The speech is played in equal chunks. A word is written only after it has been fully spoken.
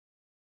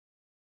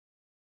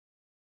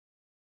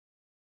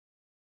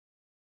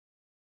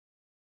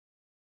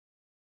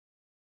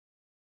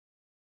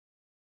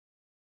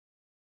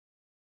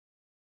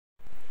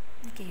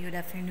Okay, good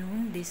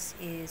afternoon. This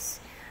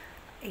is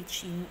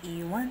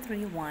HME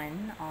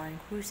 131 on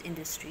cruise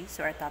industry.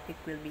 So our topic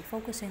will be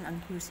focusing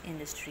on cruise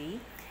industry.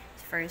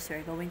 First,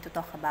 we're going to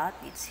talk about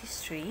its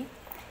history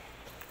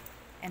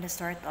and the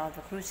start of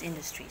the cruise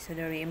industry. So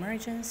the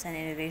reemergence and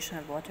innovation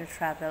of water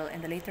travel in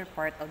the later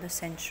part of the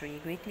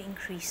century greatly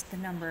increased the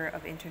number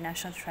of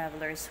international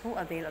travelers who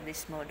avail of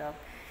this mode of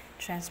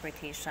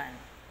transportation.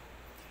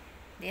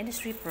 The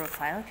industry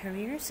profile: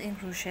 careers in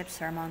cruise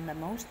ships are among the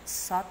most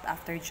sought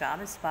after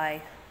jobs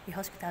by the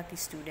hospitality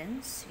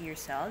students,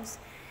 yourselves.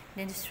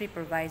 The industry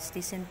provides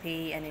decent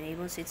pay and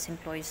enables its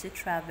employees to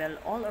travel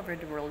all over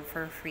the world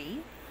for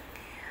free.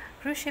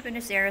 Cruise ships in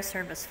this era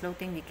serve as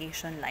floating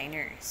vacation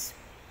liners.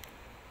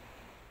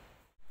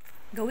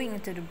 Going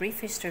into the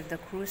brief history of the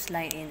cruise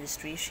line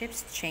industry,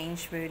 ships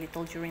changed very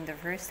little during the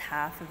first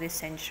half of this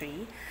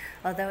century.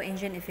 Although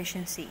engine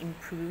efficiency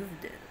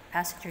improved,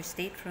 passenger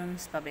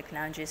staterooms, public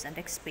lounges, and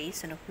deck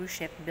space on a cruise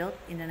ship built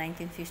in the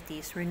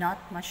 1950s were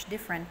not much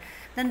different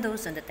than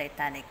those on the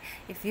Titanic.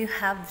 If you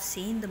have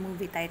seen the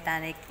movie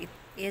Titanic, it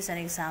is an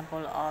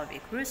example of a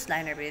cruise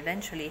liner, but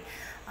eventually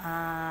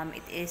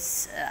it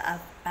is a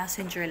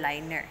passenger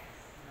liner.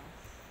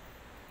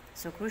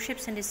 So cruise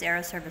ships in this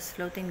era serve as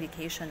floating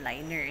vacation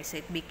liners.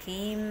 It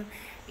became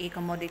a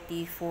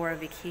commodity for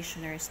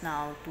vacationers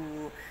now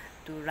to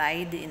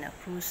ride in a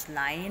cruise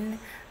line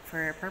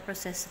for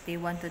purposes that they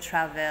want to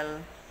travel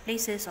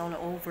places all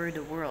over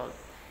the world.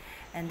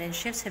 And then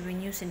ships have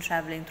been used in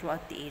traveling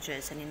throughout the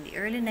ages. And in the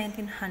early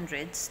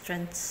 1900s,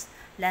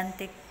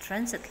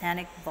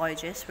 transatlantic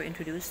voyages were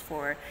introduced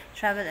for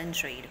travel and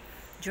trade.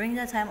 During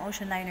that time,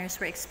 ocean liners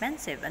were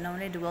expensive and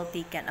only the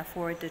wealthy can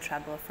afford to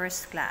travel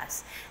first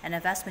class. And a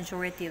vast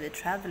majority of the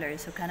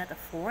travelers who cannot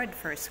afford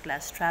first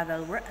class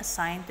travel were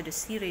assigned to the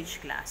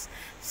steerage class.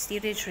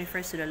 Steerage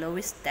refers to the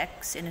lowest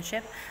decks in a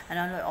ship and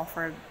only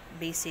offer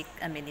basic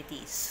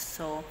amenities.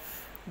 So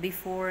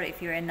before, if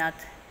you are not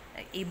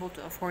able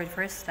to afford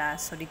first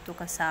class, so dito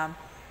ka sa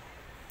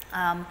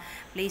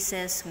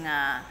places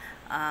nga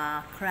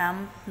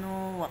cramped,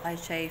 no, wakay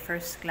siya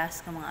first class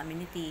ka mga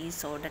amenities,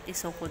 so that is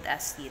so called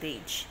as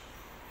steerage.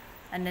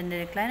 And then the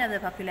decline of the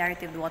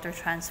popularity of the water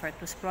transport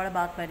was brought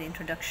about by the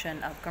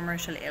introduction of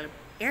commercial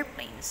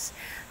airplanes.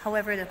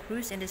 However, the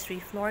cruise industry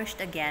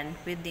flourished again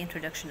with the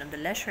introduction of the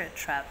leisure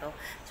travel.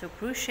 So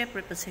cruise ships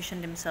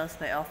repositioned themselves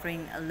by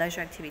offering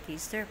leisure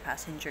activities to their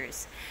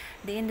passengers.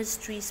 The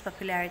industry's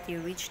popularity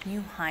reached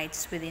new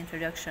heights with the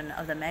introduction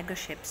of the mega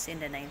ships in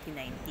the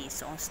 1990s.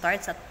 So ang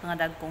starts at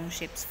mga dagkong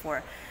ships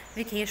for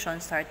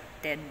vacation started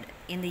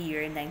in the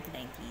year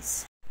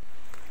 1990s.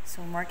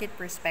 So market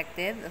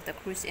perspective of the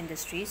cruise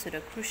industry. So the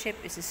cruise ship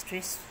is a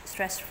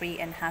stress-free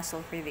and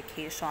hassle-free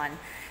vacation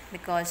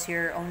because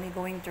you're only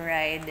going to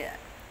ride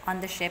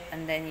on the ship,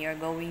 and then you're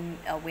going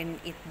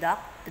when it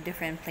docks to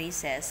different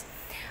places.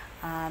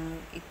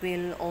 It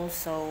will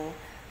also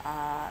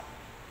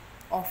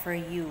offer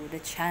you the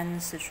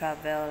chance to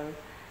travel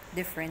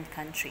different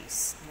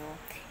countries.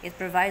 It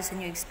provides a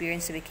new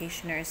experience to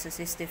vacationers as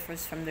this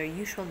differs from their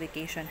usual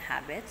vacation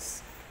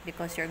habits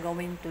because you're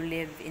going to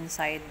live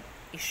inside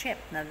a ship,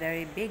 a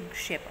very big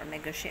ship or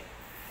mega ship.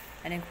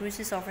 And then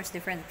cruises offers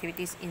different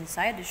activities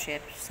inside the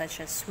ship,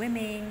 such as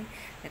swimming,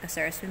 because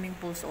there are swimming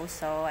pools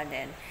also, and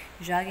then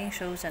jogging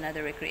shows and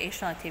other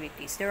recreational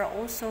activities. There are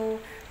also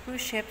cruise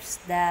ships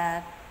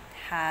that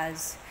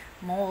has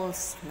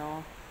malls,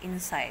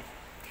 inside.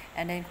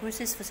 And then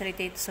cruises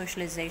facilitate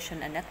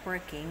socialization and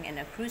networking, and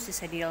a cruise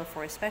is ideal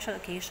for special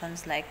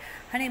occasions like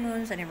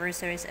honeymoons,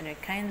 anniversaries, and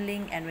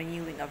rekindling and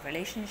renewing of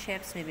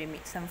relationships, maybe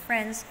meet some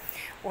friends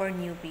or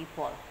new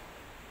people.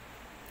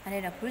 And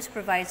then a cruise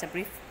provides a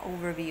brief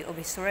overview of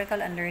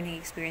historical and learning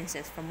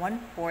experiences from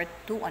one port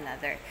to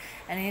another.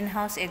 And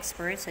in-house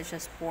experts such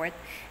as port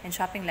and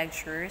shopping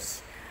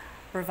lecturers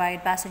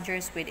provide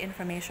passengers with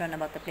information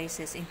about the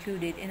places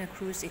included in a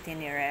cruise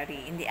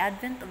itinerary. In the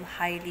advent of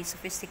highly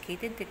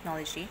sophisticated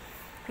technology,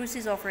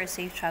 cruises offer a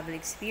safe travel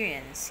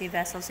experience. Sea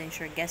vessels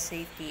ensure guest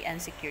safety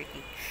and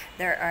security.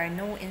 There are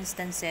no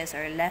instances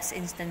or less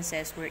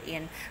instances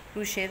wherein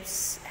cruise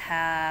ships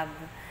have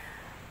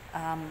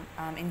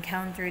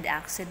encountered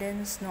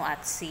accidents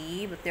at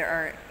sea, but there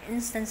are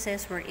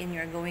instances wherein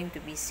you're going to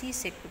be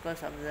seasick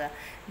because of the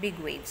big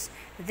waves.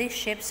 These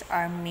ships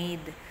are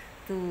made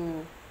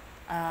to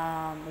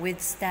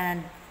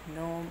withstand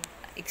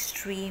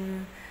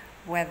extreme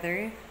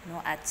weather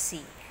at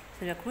sea.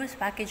 So the cruise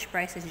package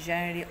price is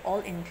generally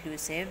all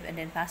inclusive, and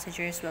then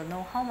passengers will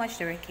know how much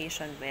the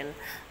vacation will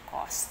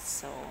cost.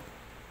 So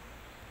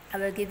I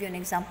will give you an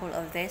example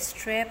of this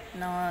trip.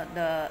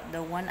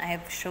 The one I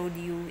have showed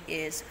you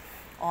is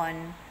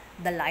on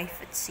the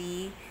life at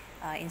sea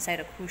inside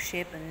a cruise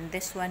ship, and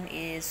this one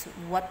is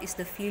what is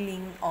the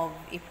feeling of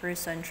a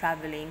person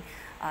traveling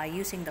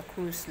using the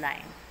cruise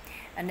line.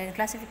 And then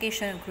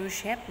classification of cruise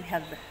ship, we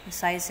have the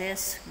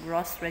sizes,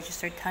 gross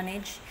registered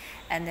tonnage,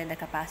 and then the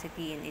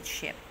capacity in each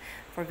ship.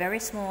 For very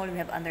small, we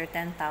have under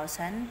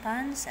 10,000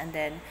 tons and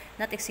then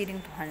not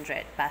exceeding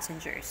 200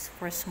 passengers.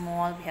 For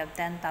small, we have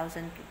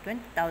 10,000 to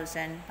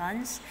 20,000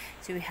 tons.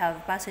 So we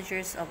have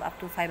passengers of up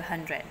to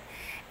 500.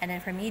 And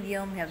then for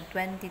medium, we have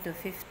 20 to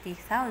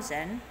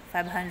 50,000,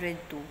 500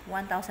 to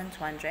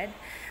 1,200.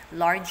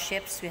 Large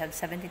ships, we have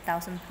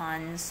 70,000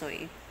 tons, so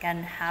it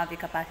can have a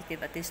capacity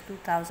of at least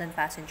 2,000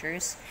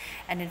 passengers.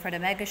 And then for the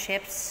mega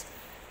ships,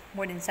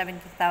 more than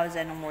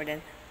 70,000 or more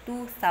than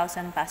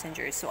 2,000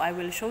 passengers. So I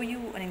will show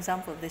you an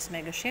example of these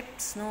mega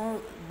ships,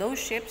 those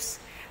ships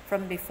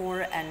from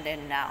before and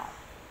then now.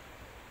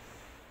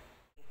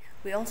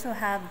 We also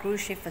have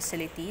cruise ship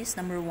facilities.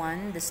 Number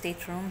one, the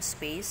stateroom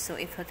space. So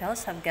if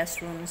hotels have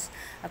guest rooms,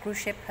 a cruise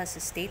ship has a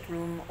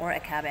stateroom or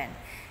a cabin.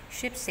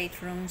 Ship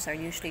staterooms are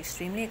usually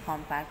extremely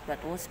compact, but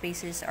all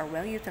spaces are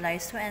well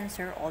utilized to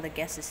answer all the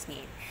guests'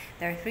 need.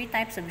 There are three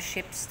types of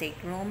ship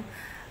stateroom.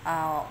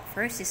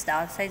 First is the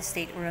outside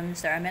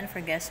staterooms that are meant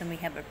for guests who may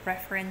have a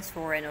preference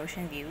for an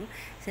ocean view.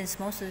 Since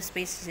most of the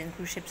spaces in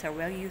cruise ships are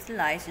well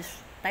utilized,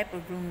 this type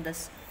of room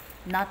does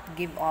not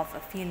give off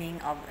a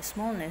feeling of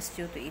smallness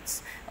due to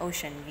its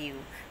ocean view.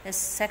 The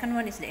second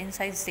one is the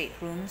inside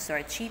staterooms,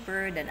 are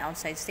cheaper than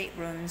outside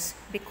staterooms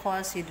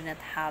because you do not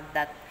have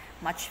that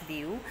much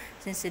view,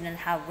 since you don't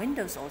have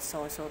windows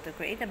also. So to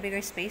create a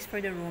bigger space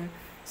for the room,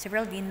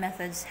 several lean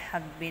methods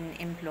have been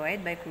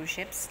employed by cruise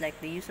ships, like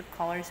the use of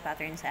colors,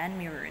 patterns, and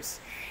mirrors.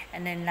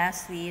 And then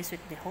lastly is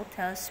with the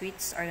hotel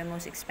suites are the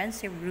most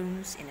expensive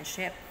rooms in a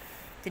ship.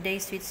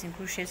 Today's suites in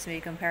cruise ships may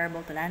be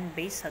comparable to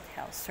land-based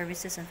hotels.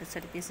 Services and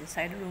facilities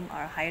inside the room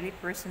are highly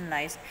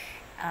personalized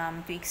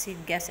to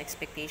exceed guest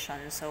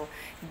expectations. So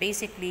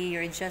basically,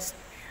 you're just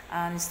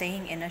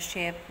staying in a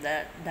ship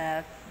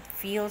that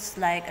feels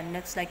like and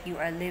looks like you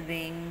are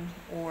living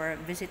or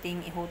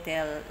visiting a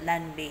hotel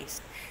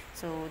land-based.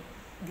 So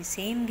the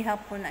same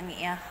gihapon ang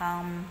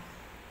iyahang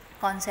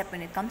concept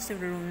when it comes to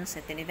rooms,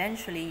 and then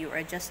eventually you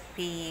are just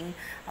paying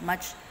a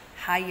much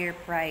higher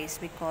price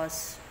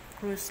because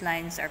cruise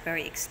lines are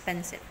very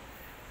expensive.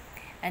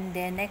 And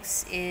then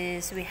next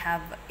is we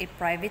have a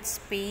private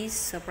space.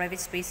 So private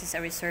spaces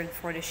are reserved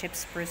for the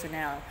ship's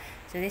personnel.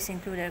 So this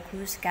includes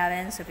cruise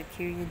cabins,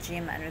 cafeteria,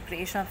 gym, and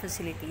recreational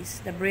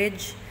facilities, the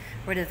bridge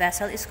where the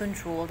vessel is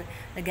controlled,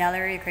 the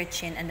gallery,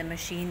 kitchen, and the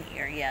machine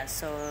area.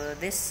 So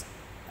this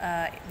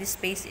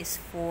space is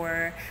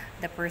for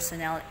the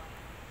personnel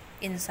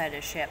inside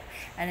the ship.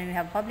 And then we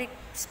have public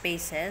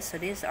spaces. So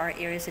these are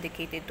areas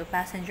dedicated to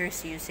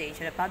passengers' usage.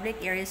 The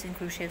public areas in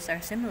cruise ships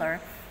are similar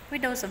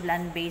with those of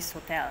land-based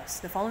hotels.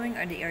 The following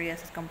are the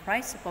areas that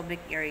comprise the public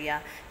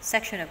area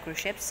section of cruise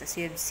ships, as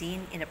you have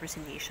seen in the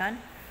presentation.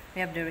 We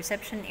have the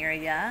reception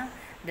area,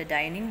 the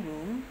dining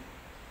room,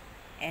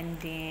 and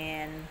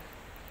then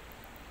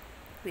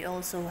we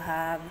also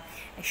have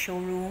a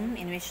showroom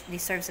in which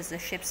this serves as the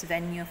ship's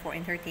venue for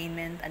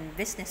entertainment and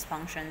business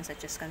functions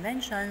such as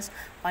conventions,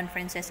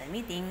 conferences, and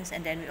meetings.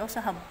 And then we also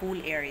have pool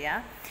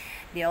area.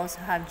 They also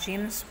have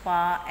gym,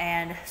 spa,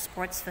 and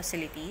sports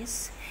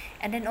facilities.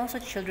 And then also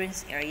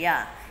children's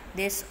area.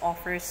 This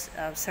offers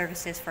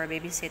services for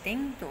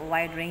babysitting to a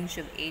wide range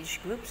of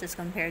age groups as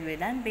compared with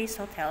land-based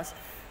hotels.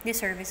 This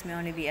service may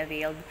only be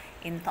availed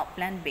in top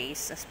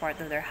land-based as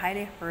part of their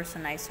highly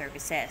personalized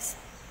services.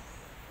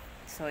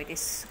 So it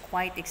is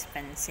quite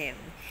expensive.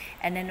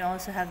 And then we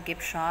also have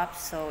gift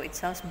shops. So it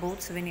sells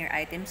both souvenir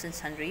items and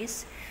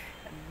sundries.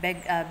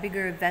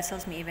 Bigger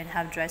vessels may even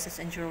have dresses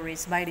and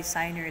jewelries by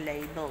designer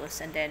labels.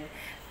 And then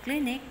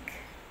clinic,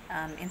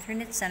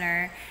 internet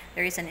center.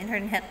 There is an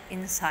internet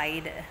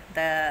inside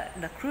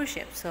the cruise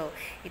ship. So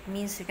it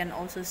means you can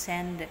also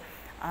send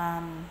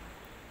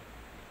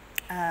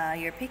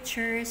your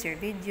pictures, your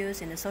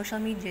videos in the social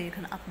media. You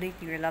can update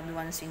your loved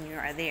ones when you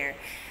are there.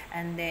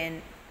 And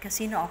then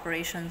casino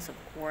operations, of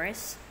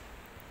course.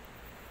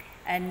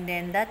 And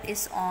then that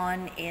is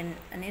on in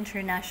an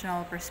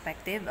international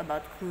perspective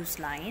about cruise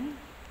line.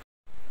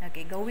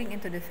 Okay, going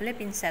into the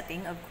Philippine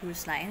setting of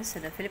cruise lines. So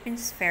the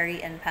Philippines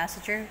ferry and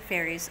passenger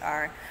ferries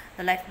are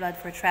the lifeblood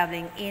for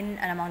traveling in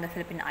and among the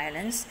Philippine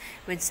Islands.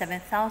 With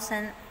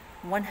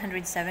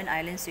 7,107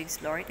 islands to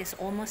explore, it is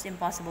almost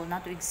impossible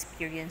not to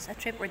experience a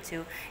trip or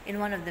two in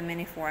one of the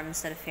many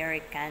forms that a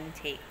ferry can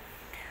take.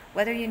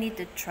 Whether you need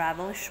to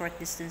travel short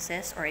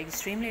distances or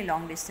extremely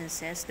long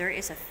distances, there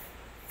is a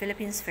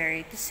Philippines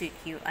ferry to suit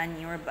you and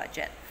your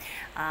budget.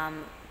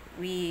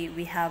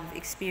 We have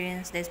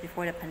experienced this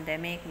before the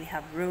pandemic. We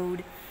have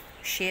road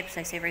ships,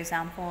 like say for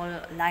example,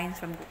 lines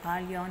from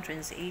Gucalion,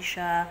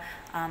 TransAsia,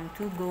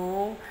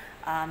 Tugo.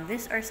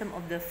 These are some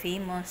of the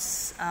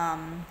famous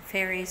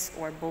ferries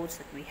or boats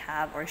that we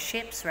have, or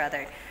ships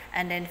rather.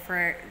 And then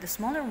for the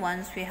smaller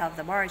ones, we have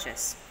the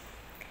barges.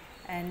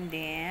 And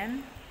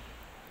then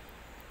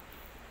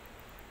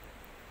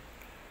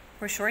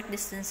for short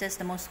distances,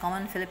 the most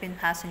common Philippine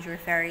passenger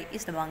ferry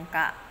is the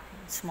bangka.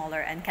 It's smaller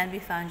and can be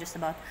found just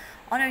about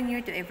on or near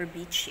to every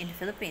beach in the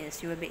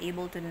Philippines. You will be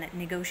able to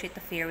negotiate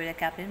the fare with a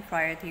captain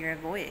prior to your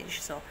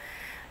voyage. So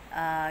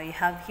you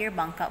have here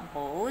bangka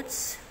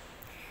boats.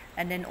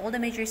 And then all the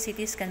major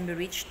cities can be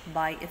reached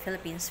by a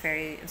Philippines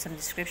ferry. Some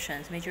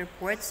descriptions. Major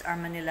ports are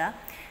Manila,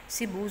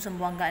 Cebu,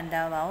 Zamboanga, and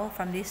Davao.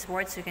 From these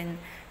ports, you can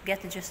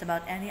get to just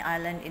about any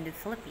island in the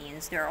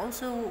Philippines. There are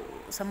also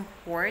some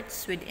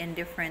ports within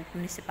different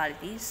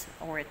municipalities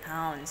or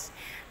towns.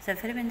 The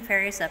Philippine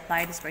ferries that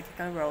apply this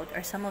particular route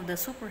are some of the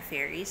super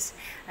ferries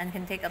and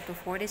can take up to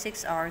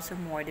 46 hours or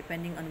more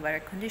depending on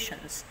weather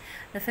conditions.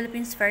 The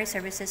Philippines ferry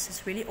services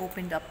has really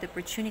opened up the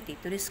opportunity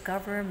to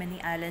discover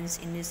many islands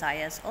in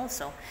Visayas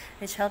also,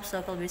 which helps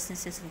local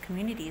businesses and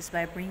communities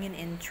by bringing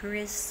in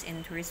tourists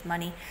and tourist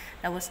money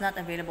that was not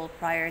available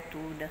prior to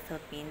the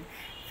Philippine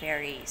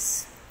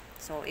ferries.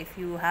 So if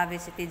you have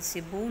visited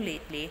Cebu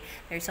lately,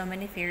 there's so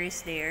many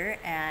ferries there,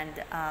 and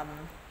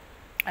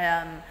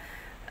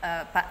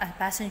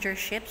passenger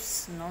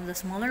ships, the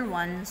smaller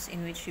ones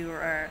in which you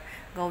are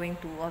going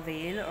to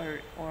avail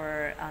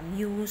or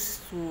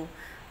use to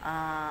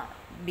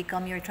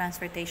become your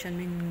transportation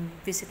when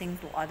visiting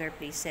to other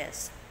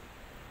places.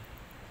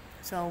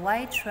 So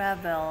why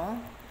travel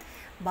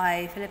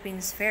by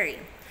Philippines ferry?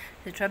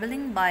 The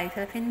traveling by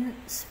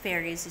Philippines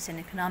ferries is an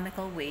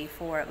economical way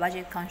for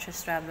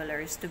budget-conscious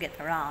travelers to get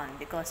around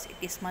because it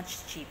is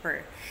much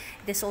cheaper.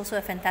 It is also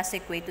a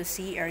fantastic way to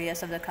see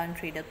areas of the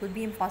country that would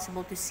be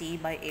impossible to see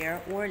by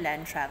air or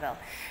land travel.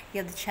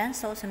 You have the chance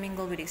to also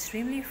mingle with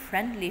extremely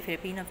friendly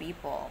Filipino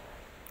people.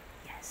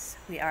 Yes,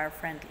 we are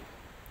friendly.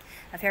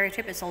 A ferry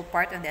trip is all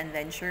part of the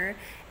adventure,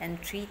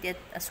 and treat it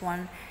as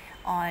one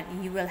on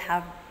you will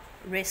have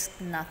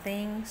risk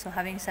nothing. So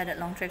having said that,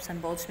 long trips on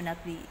boats may not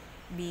be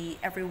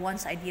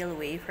everyone's ideal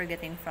way for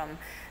getting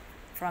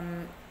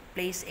from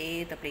place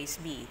A to place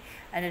B.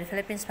 And the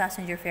Philippines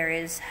passenger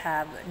ferries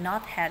have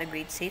not had a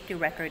great safety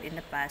record in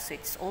the past, so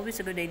it's always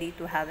a good idea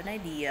to have an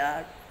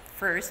idea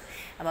first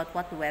about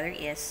what the weather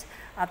is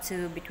up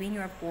to between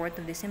your port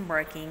of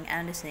disembarking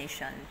and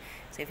destination.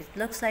 So if it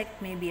looks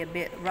like maybe a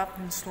bit rough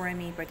and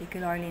stormy,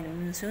 particularly in the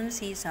monsoon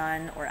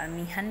season or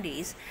amihan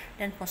days,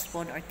 then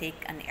postpone or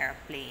take an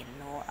airplane.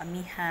 No,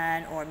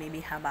 amihan or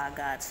maybe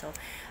habagat. So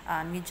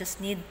you just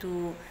need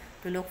to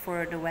look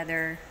for the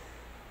weather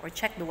or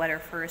check the weather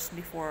first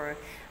before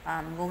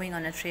going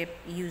on a trip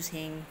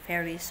using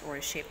ferries or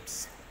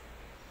ships.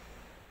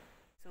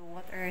 So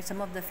what are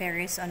some of the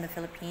ferries on the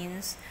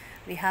Philippines?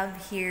 We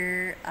have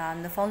here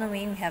the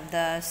following. We have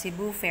the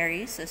Cebu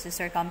Ferries, a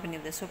sister company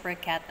of the Super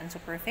Cat and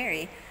Super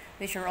Ferry,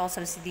 which are all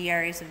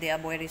subsidiaries of the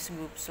Aboiris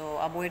Group. So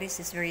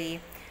Aboiris is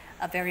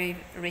a very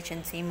rich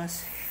and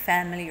famous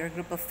family or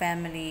group of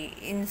family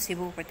in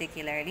Cebu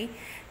particularly.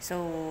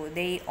 So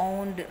they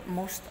owned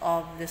most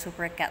of the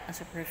Super Cat and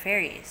Super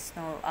Ferries.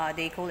 So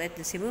they call it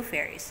the Cebu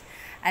Ferries.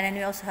 And then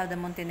we also have the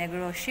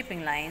Montenegro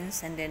shipping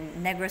lines, and then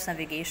Negros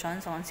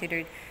Navigation, so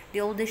considered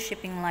the oldest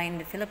shipping line in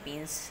the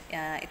Philippines.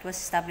 It was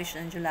established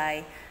on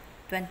July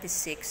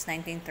 26,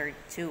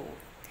 1932.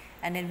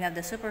 And then we have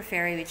the Super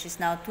Ferry, which is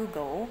now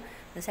Tugo,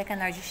 the second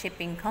largest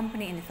shipping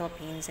company in the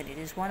Philippines, and it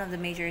is one of the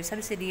major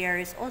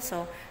subsidiaries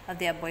also of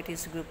the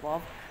Aboitiz group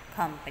of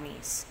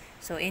companies.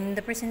 So in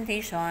the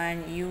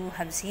presentation, you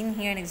have seen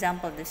here an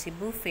example of the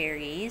Cebu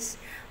Ferries,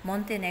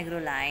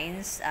 Montenegro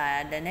lines,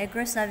 the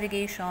Negros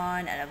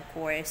Navigation, and of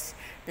course,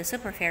 the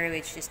Super Ferry,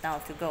 which is now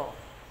Tugo.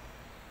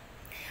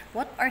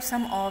 What are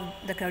some of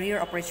the career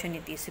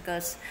opportunities?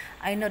 Because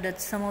I know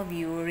that some of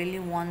you really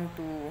want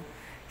to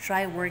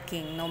try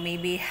working,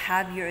 maybe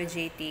have your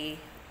JT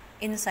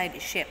inside the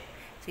ship.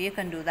 So you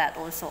can do that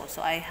also.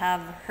 So I have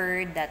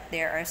heard that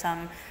there are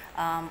some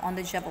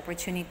on-the-job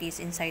opportunities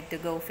inside the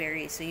Go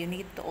Ferry. So you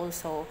need to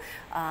also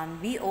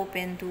be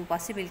open to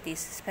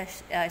possibilities,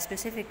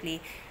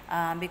 specifically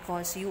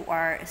because you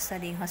are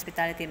studying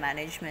hospitality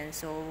management.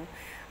 So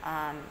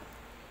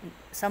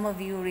some of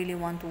you really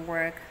want to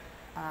work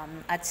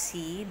at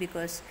sea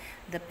because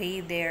the pay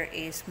there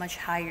is much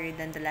higher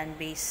than the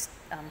land-based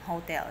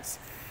hotels.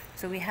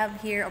 So we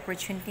have here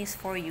opportunities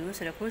for you.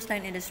 So the cruise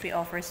line industry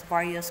offers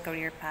various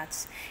career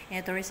paths in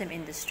the tourism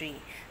industry.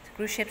 So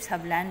cruise ships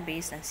have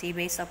land-based and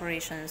sea-based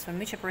operations from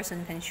which a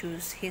person can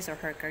choose his or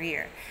her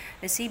career.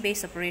 The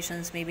sea-based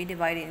operations may be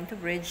divided into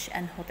bridge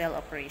and hotel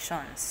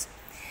operations.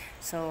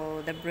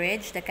 So the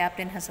bridge, the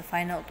captain has a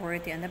final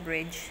authority on the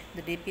bridge.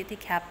 The deputy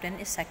captain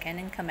is second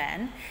in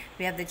command.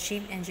 We have the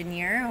chief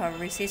engineer who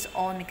oversees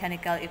all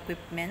mechanical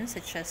equipment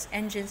such as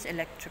engines,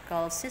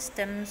 electrical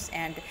systems,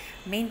 and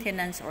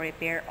maintenance or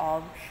repair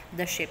of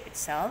the ship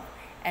itself.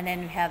 And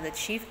then we have the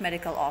chief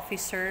medical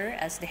officer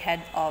as the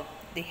head of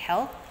the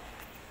health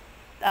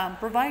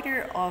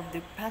provider of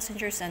the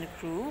passengers and the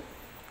crew.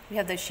 We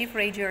have the chief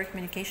radio or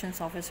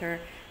communications officer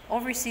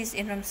oversees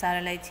interim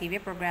satellite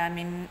TV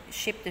programming,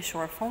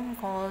 ship-to-shore phone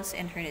calls,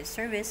 internet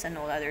service, and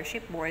all other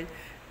shipboard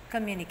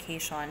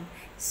communication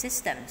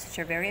systems, which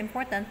are very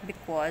important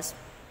because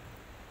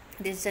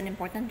this is an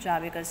important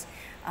job because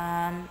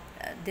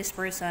this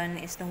person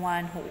is the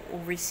one who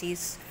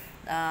oversees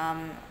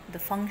the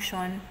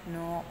function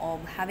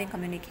of having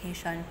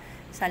communication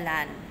sa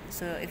land.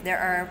 So if there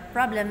are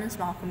problems,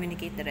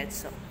 maka-communicate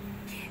diretso.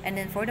 And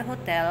then for the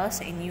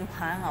hotels, a new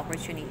hang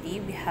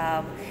opportunity, we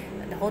have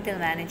the hotel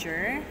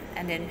manager,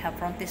 and then have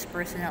front desk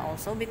personnel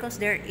also, because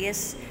there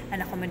is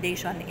an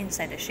accommodation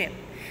inside the ship.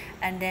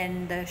 And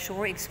then the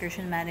shore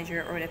excursion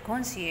manager or the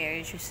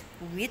concierge,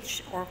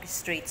 which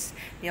orchestrates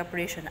the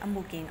operation and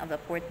booking of the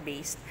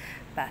port-based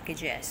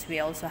packages. We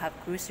also have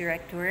cruise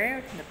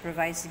director that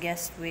provides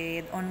guests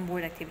with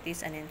onboard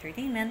activities and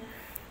entertainment.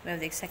 We have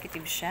the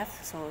executive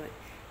chef, so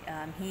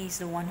he's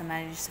the one who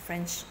manages the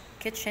French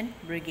kitchen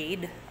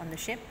brigade on the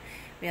ship.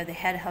 We have the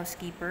head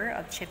housekeeper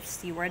of ship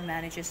steward,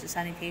 manages the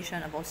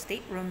sanitation of all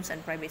staterooms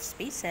and private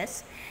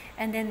spaces.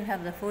 And then we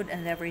have the food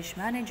and beverage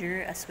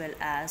manager, as well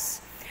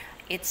as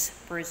its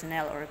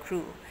personnel or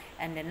crew.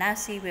 And then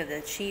lastly, we have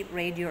the chief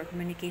radio or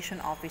communication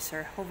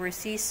officer, who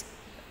oversees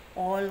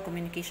all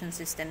communication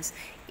systems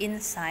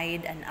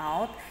inside and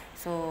out.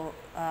 So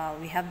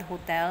we have the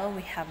hotel,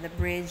 we have the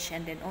bridge,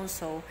 and then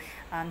also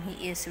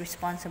he is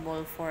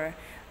responsible for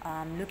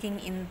looking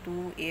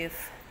into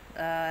if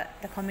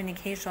the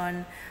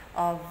communication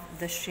of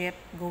the ship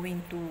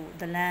going to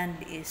the land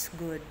is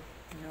good,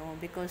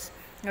 because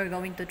we're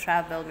going to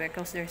travel,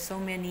 because there's so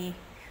many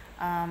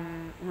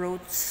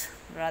routes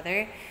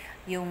rather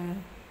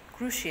yung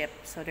cruise ship.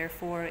 So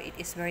therefore it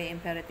is very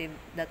imperative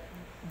that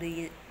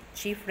the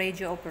chief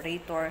radio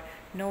operator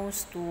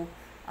knows to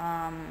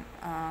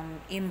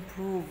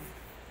improve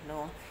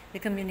the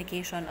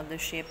communication of the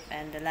ship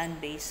and the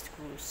land-based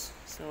cruise.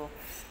 So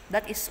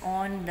that is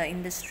on the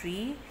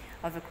industry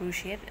of a cruise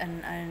ship,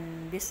 and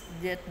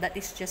that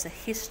is just a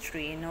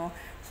history.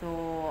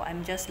 So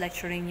I'm just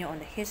lecturing you on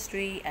the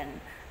history and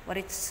what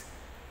it's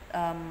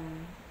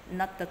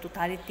not the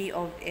totality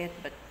of it,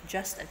 but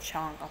just a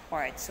chunk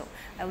apart. So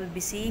I will be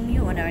seeing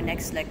you on our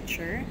next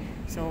lecture.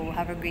 So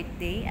have a great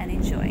day and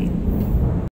enjoy.